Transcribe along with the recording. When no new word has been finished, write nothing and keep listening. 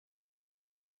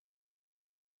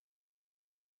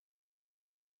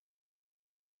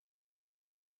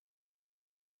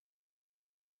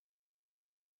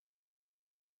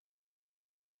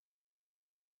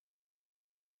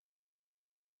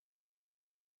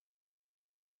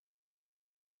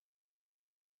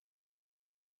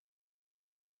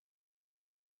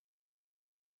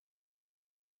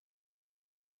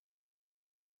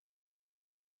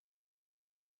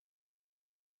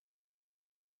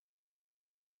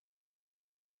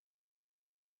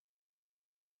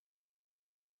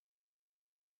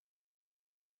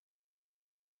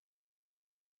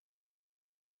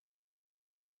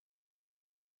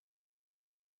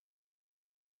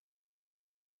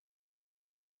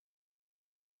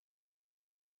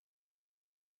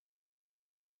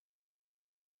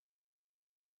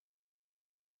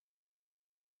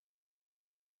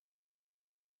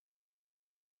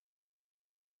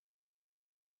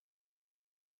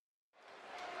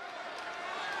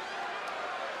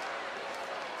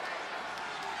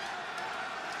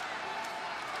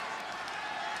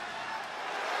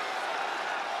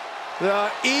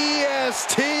The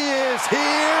EST is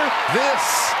here. This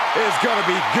is going to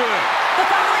be good. The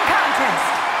following contest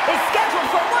is scheduled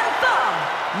for one fall.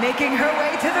 Making her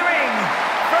way to the ring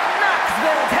from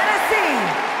Knoxville, Tennessee,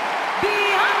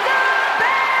 Bianca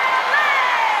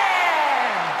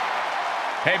Belair.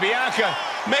 Hey, Bianca,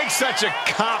 make such a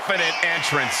confident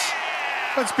entrance.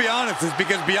 Let's be honest, it's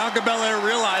because Bianca Belair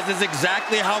realizes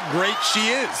exactly how great she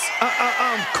is.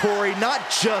 Corey, not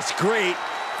just great,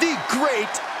 the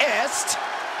greatest.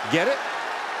 Get it?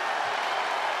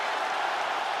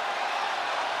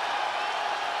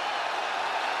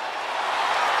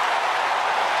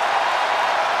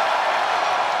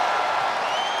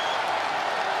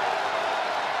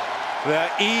 The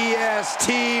EST,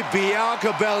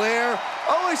 Bianca Belair,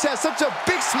 always has such a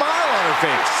big smile on her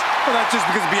face. Well, that's just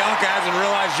because Bianca hasn't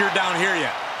realized you're down here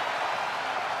yet.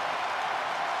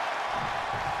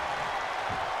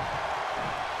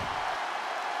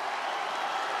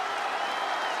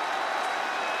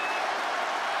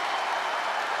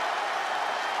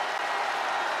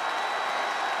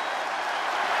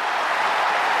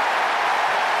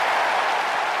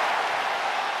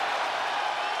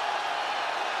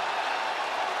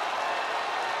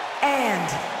 And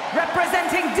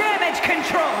representing Damage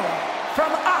Control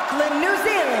from Auckland, New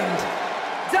Zealand,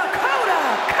 Dakota.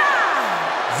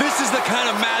 This is the kind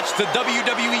of match the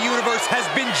WWE Universe has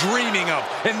been dreaming of,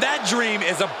 and that dream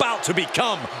is about to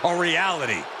become a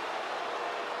reality.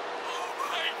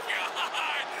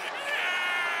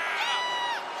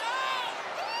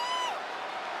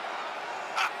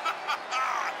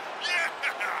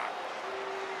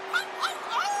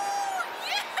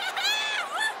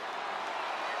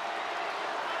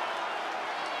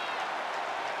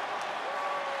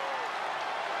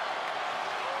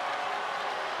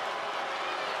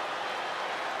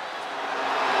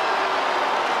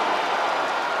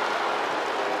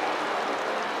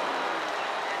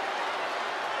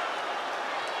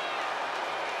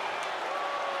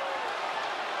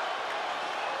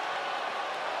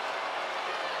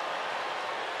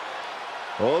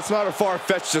 Well, it's not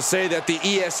far-fetched to say that the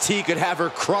EST could have her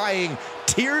crying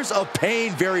tears of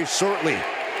pain very shortly.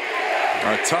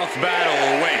 A tough battle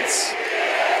awaits.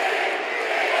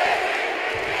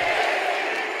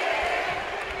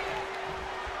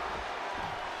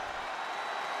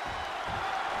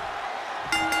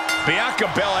 Bianca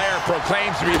Belair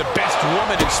proclaims to be the best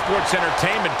woman in sports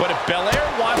entertainment, but if Belair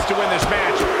wants to win this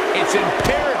match, it's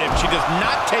imperative she does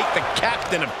not take the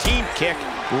captain of Team Kick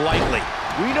lightly.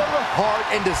 We know the heart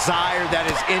and desire that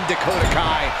is in Dakota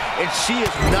Kai, and she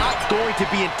is not going to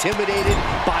be intimidated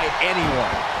by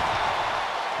anyone.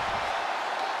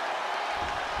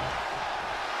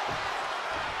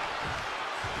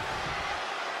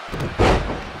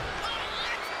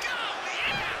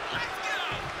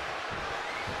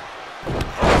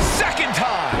 Second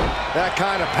time! That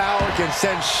kind of power can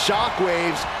send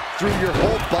shockwaves through your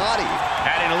whole body.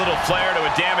 Adding a little flair to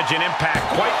a damage and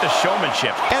impact, quite the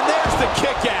showmanship. And there's the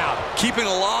kick out, keeping a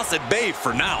loss at bay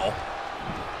for now.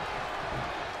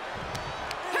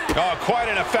 Oh, quite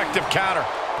an effective counter.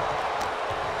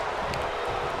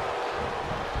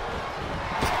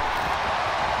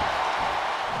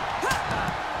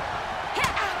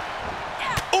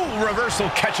 Ooh, reversal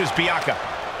catches Bianca.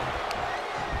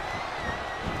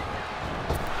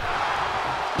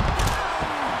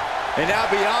 And now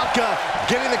Bianca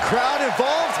getting the crowd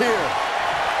involved here.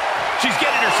 She's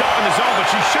getting herself in the zone, but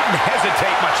she shouldn't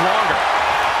hesitate much longer.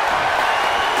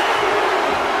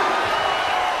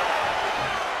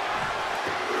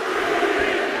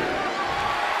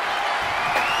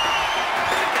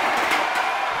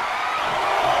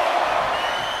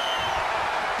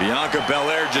 Bianca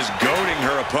Belair just goading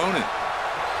her opponent.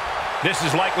 This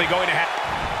is likely going to happen.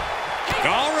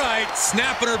 All right,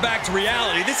 snapping her back to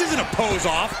reality. This isn't a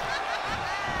pose-off.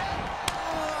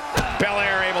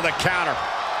 Belair able to counter.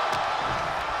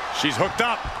 She's hooked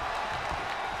up.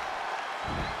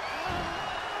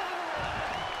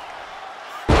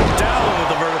 Down with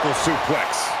the vertical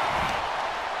suplex.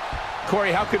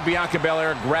 Corey, how could Bianca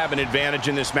Belair grab an advantage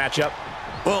in this matchup?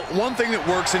 Well, one thing that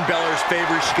works in Belair's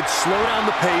favor is she could slow down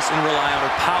the pace and rely on her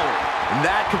power. And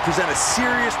that could present a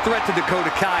serious threat to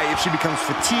Dakota Kai if she becomes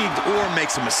fatigued or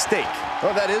makes a mistake.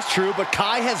 Well, that is true, but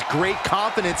Kai has great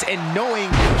confidence in knowing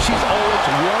she's always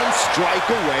one strike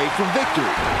away from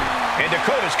victory. And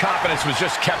Dakota's confidence was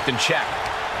just kept in check.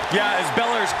 Yeah, as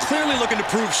Belair is clearly looking to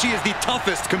prove she is the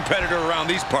toughest competitor around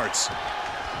these parts.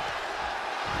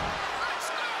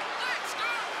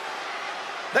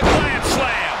 The Grand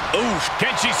Slam. Oof.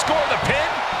 Can she score the pin?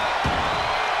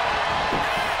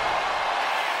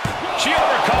 She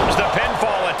overcomes the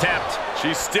pinfall attempt.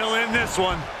 She's still in this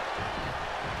one.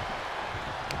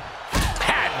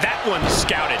 one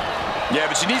scouted. Yeah,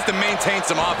 but she needs to maintain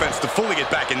some offense to fully get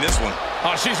back in this one.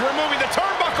 Oh, she's removing the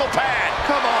turnbuckle pad.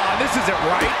 Come on, this isn't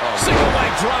right. Single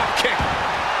leg drop kick.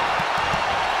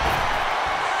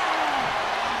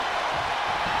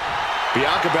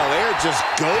 Bianca Belair just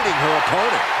goading her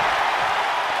opponent.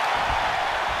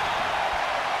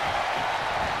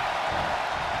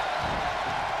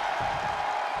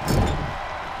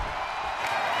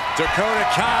 Dakota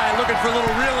Kai looking for a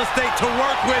little real estate to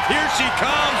work with. Here she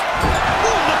comes.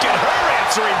 Ooh, look at her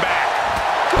answering back.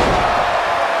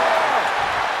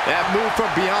 That move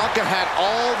from Bianca had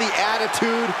all the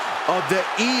attitude of the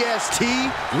EST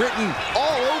written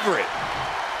all over it.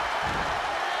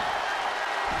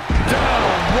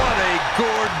 Down, what a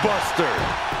gourd buster.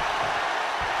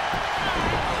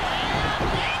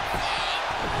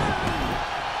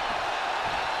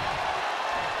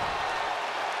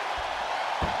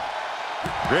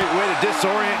 Great way to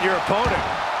disorient your opponent.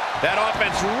 That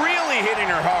offense really hitting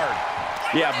her hard.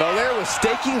 Yeah, Belair was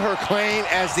staking her claim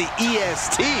as the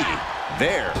EST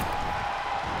there.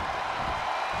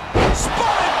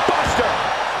 Spine buster!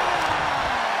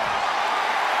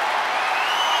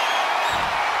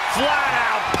 Flat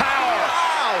out power.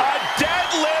 Wow. A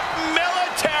deadlift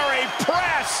military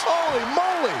press. Holy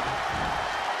moly!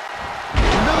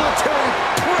 Military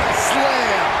press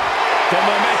slam! The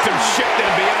momentum shifted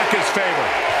in Bianca's favor.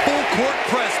 Full court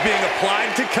press being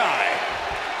applied to Kai.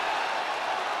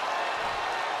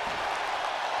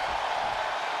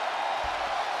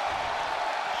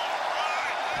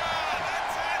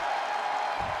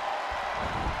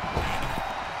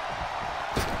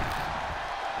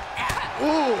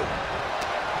 Ooh!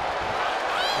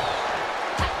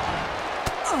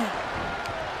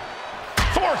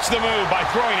 Forced the move by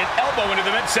throwing an elbow into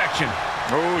the midsection.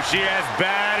 Oh, she has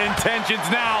bad intentions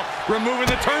now. Removing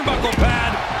the turnbuckle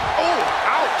pad. Oh,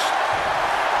 ouch!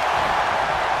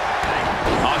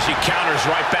 Oh, she counters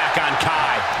right back on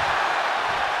Kai.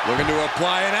 Looking to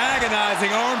apply an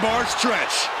agonizing armbar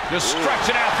stretch. Just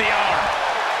stretching out the arm.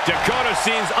 Dakota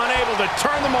seems unable to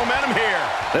turn the momentum here.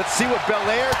 Let's see what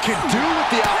Belair can do with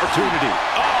the opportunity.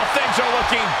 Oh, things are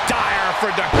looking dire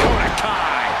for Dakota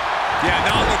Kai. Yeah,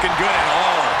 not looking good at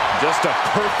all. Just a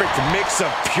perfect mix of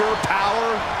pure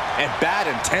power and bad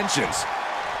intentions.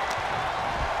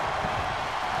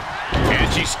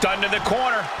 And she's stunned in the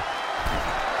corner.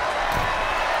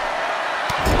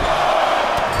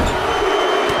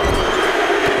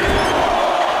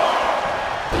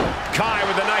 Kai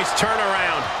with a nice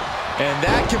turnaround. And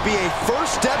that could be a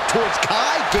first step towards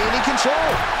Kai gaining control.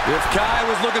 If Kai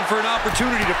was looking for an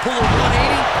opportunity to pull a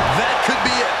 180, that could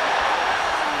be it.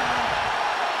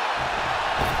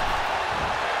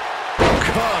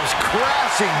 Comes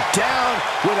crashing down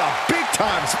with a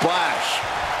big-time splash.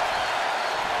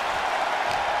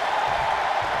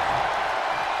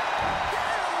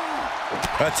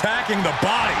 Attacking the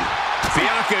body.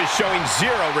 Bianca is showing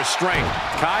zero restraint.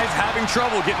 Kai's having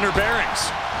trouble getting her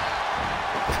bearings.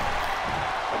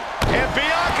 And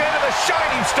Bianca into the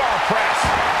Shining Star press.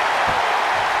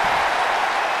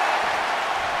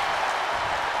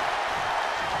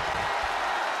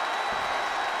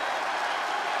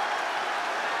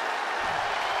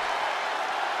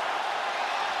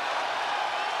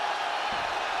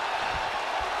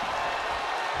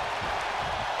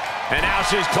 And now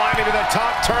she's climbing to the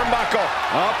top turnbuckle.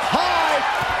 Up high.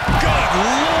 Good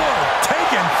Lord,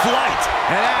 taking flight.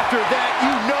 And after that,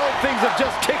 you know things have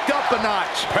just kicked up a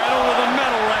notch. Pedal to the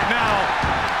metal right now.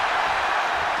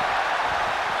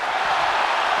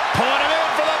 Pulling him in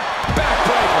for the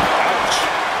backbreaker. Ouch.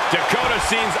 Dakota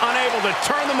seems unable to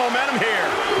turn the momentum here.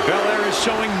 Belair is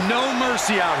showing no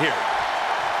mercy out here.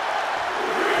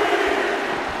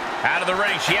 Out of the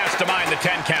ring, she has to mind the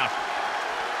 10 count.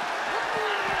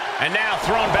 And now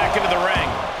thrown back into the ring.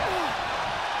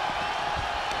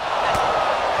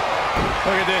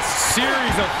 Look at this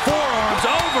series of forearms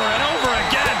over and over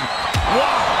again.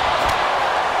 Wow.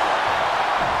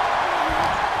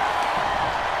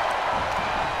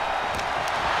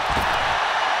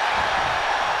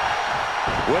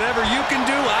 Whatever you can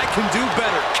do, I can do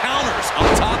better. Counters on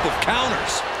top of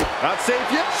counters. Not safe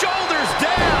yet. Shoulders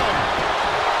down.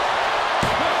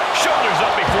 Shoulders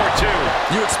up before two.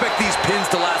 You expect these pins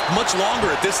to last much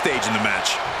longer at this stage in the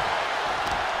match.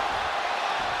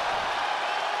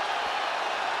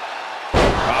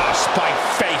 Oh, spike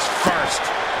face first.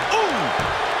 Ooh.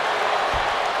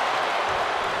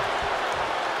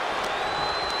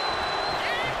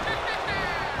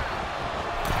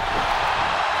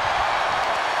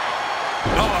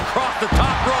 Oh, across the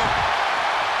top rope.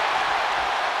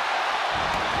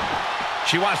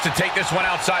 She wants to take this one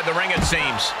outside the ring, it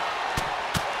seems.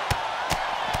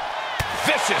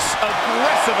 vicious,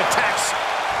 aggressive attacks.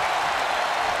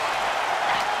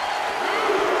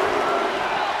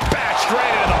 Back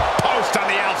straight into the post on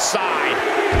the outside.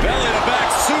 Belly to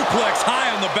back suplex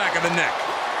high on the back of the neck.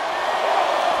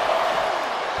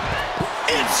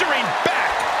 Answering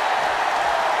back.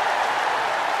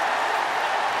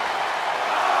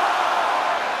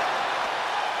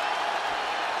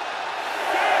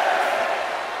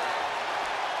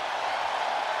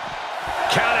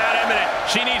 Count out imminent.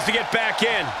 She needs to get back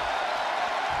in.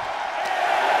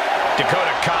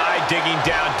 Dakota Kai digging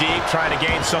down deep, trying to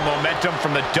gain some momentum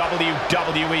from the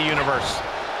WWE Universe.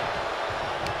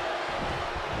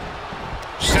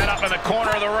 Set up in the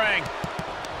corner of the ring.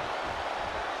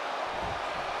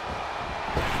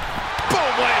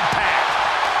 Boom, what impact.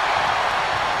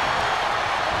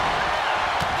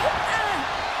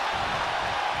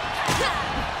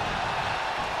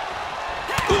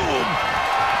 Boom.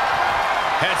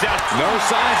 Heads out. No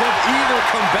signs of either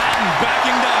combatant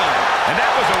backing down. And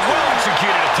that was a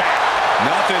well-executed attack.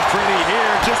 Nothing pretty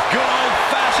here, just good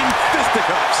old-fashioned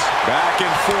fisticuffs. Back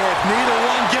and forth, neither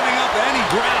one giving up any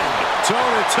ground.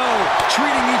 Toe-to-toe,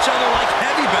 treating each other like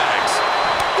heavy bags.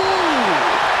 Ooh!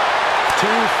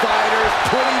 Two fighters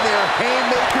putting their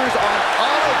haymakers on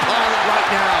autopilot right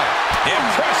now.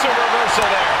 Impressive reversal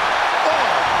there.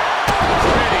 Oh!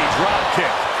 Pretty drop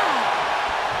kick.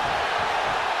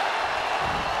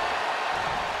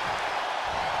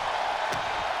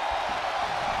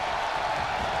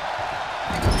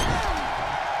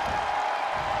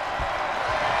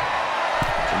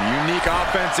 Unique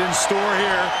offense in store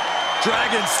here.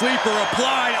 Dragon Sleeper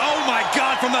applied. Oh, my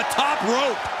God, from the top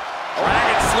rope.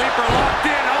 Dragon Sleeper locked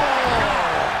in. Oh!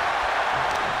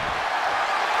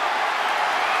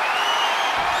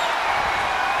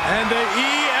 And the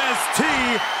EST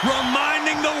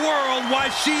reminding the world why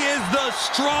she is the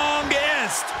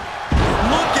strongest.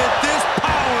 Look at this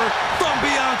power from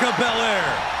Bianca Belair.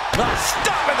 A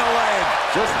stop in the leg.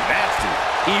 Just nasty.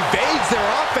 Evades their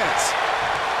offense.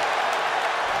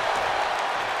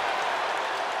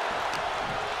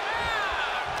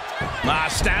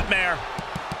 Snapmare.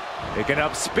 Picking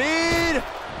up speed.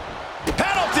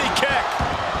 Penalty kick.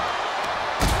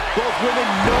 Both women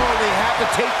know they have to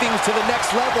take things to the next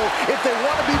level if they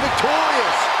want to be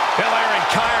victorious. Belair and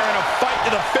Kai are in a fight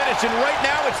to the finish, and right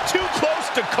now it's too close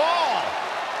to call.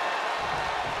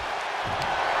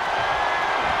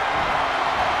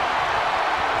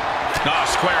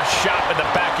 Square shot with the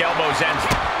back elbows ends.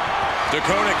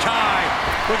 Dakota Kai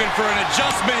looking for an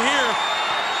adjustment here.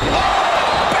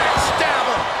 Oh,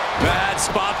 backstabber. Bad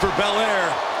spot for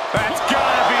Belair. That's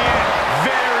gotta be it.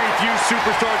 Very few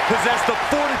superstars possess the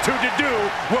fortitude to do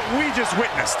what we just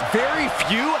witnessed. Very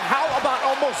few? How about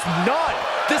almost none?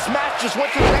 This match just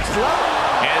went to the next level.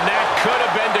 And that could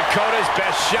have been Dakota's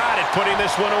best shot at putting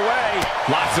this one away.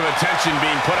 Lots of attention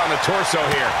being put on the torso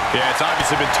here. Yeah, it's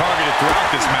obviously been targeted throughout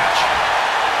this match.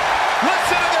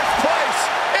 Listen to this place.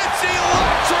 It's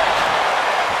electric.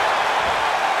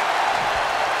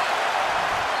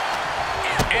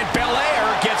 And Belair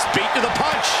gets beat to the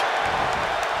punch.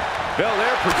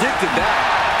 Belair predicted that.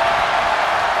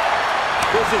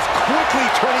 This is quickly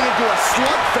turning into a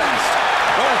slugfest.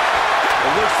 Oh,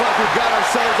 it looks like we've got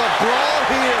ourselves a brawl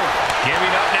here.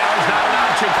 Giving up now is not an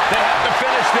option. They have to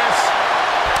finish this.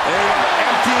 They are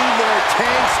emptying their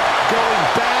tanks, going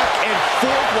back and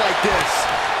forth like this.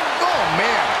 Oh,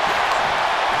 man.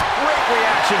 Great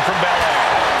reaction from Belair.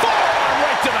 Forearm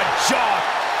right to the jaw.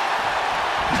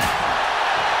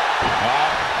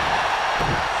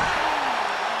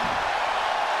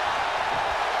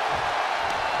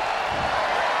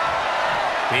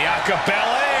 Bianca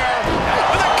Belair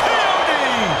with a KO.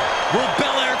 Will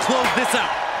Belair close this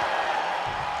out?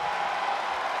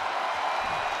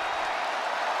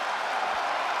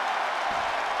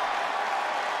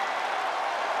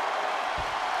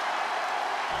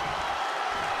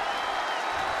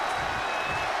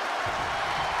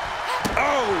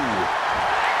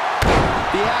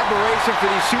 The admiration for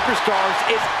these superstars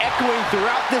is echoing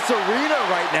throughout this arena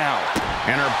right now.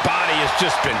 And her body has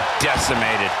just been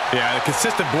decimated. Yeah, the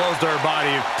consistent blows to her body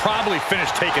have probably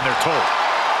finished taking their toll.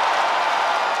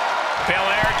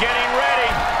 Belair getting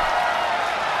ready.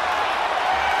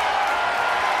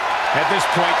 At this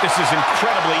point, this is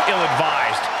incredibly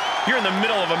ill-advised. You're in the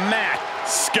middle of a match.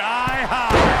 Sky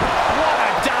high. What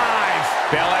a dive.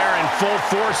 Belair in full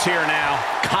force here now.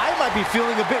 Kai might be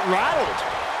feeling a bit rattled.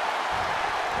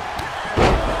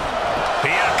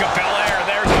 Bianca Belair,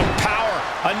 there's the power.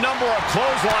 A number of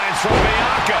clotheslines from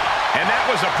Bianca. And that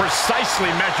was a precisely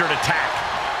measured attack.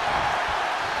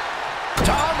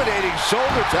 Dominating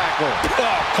shoulder tackle.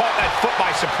 Oh, caught that foot by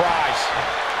surprise.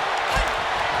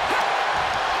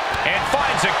 And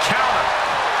finds a counter.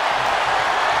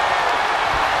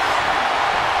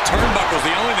 Turnbuckle's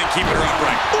the only thing keeping her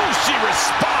upright. Ooh, she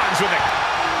responds with it.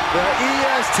 The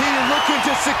EST looking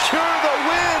to secure the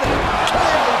win.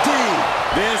 KOD.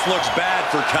 This looks bad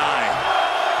for Kai.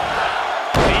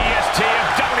 The EST of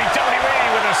WWE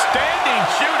with a standing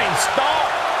shooting star.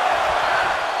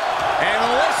 And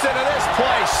listen to this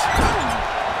place.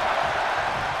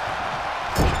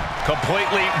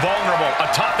 Completely vulnerable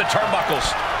atop the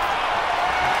turnbuckles.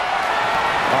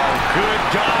 Oh, good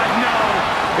God, no.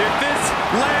 If this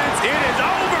lands, it is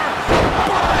over.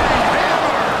 Flying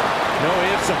hammer. No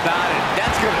ifs about it.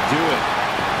 That's going to do it.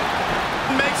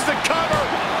 Makes the cover.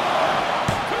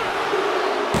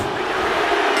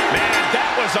 Man,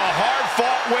 that was a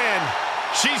hard-fought win.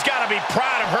 She's got to be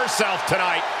proud of herself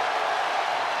tonight.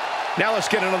 Now let's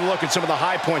get another look at some of the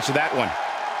high points of that one.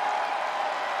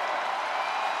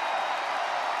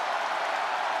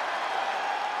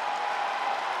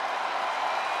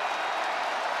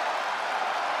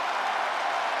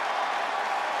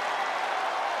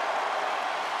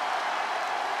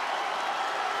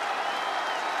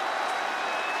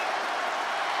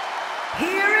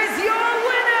 Here is your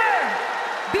winner,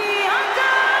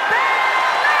 Bianca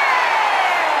Belair!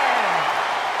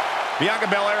 Bianca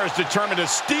Belair is determined to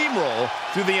steamroll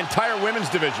through the entire women's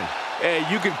division. Hey,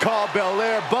 you can call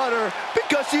Belair butter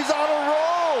because she's on a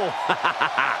roll.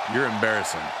 You're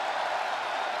embarrassing.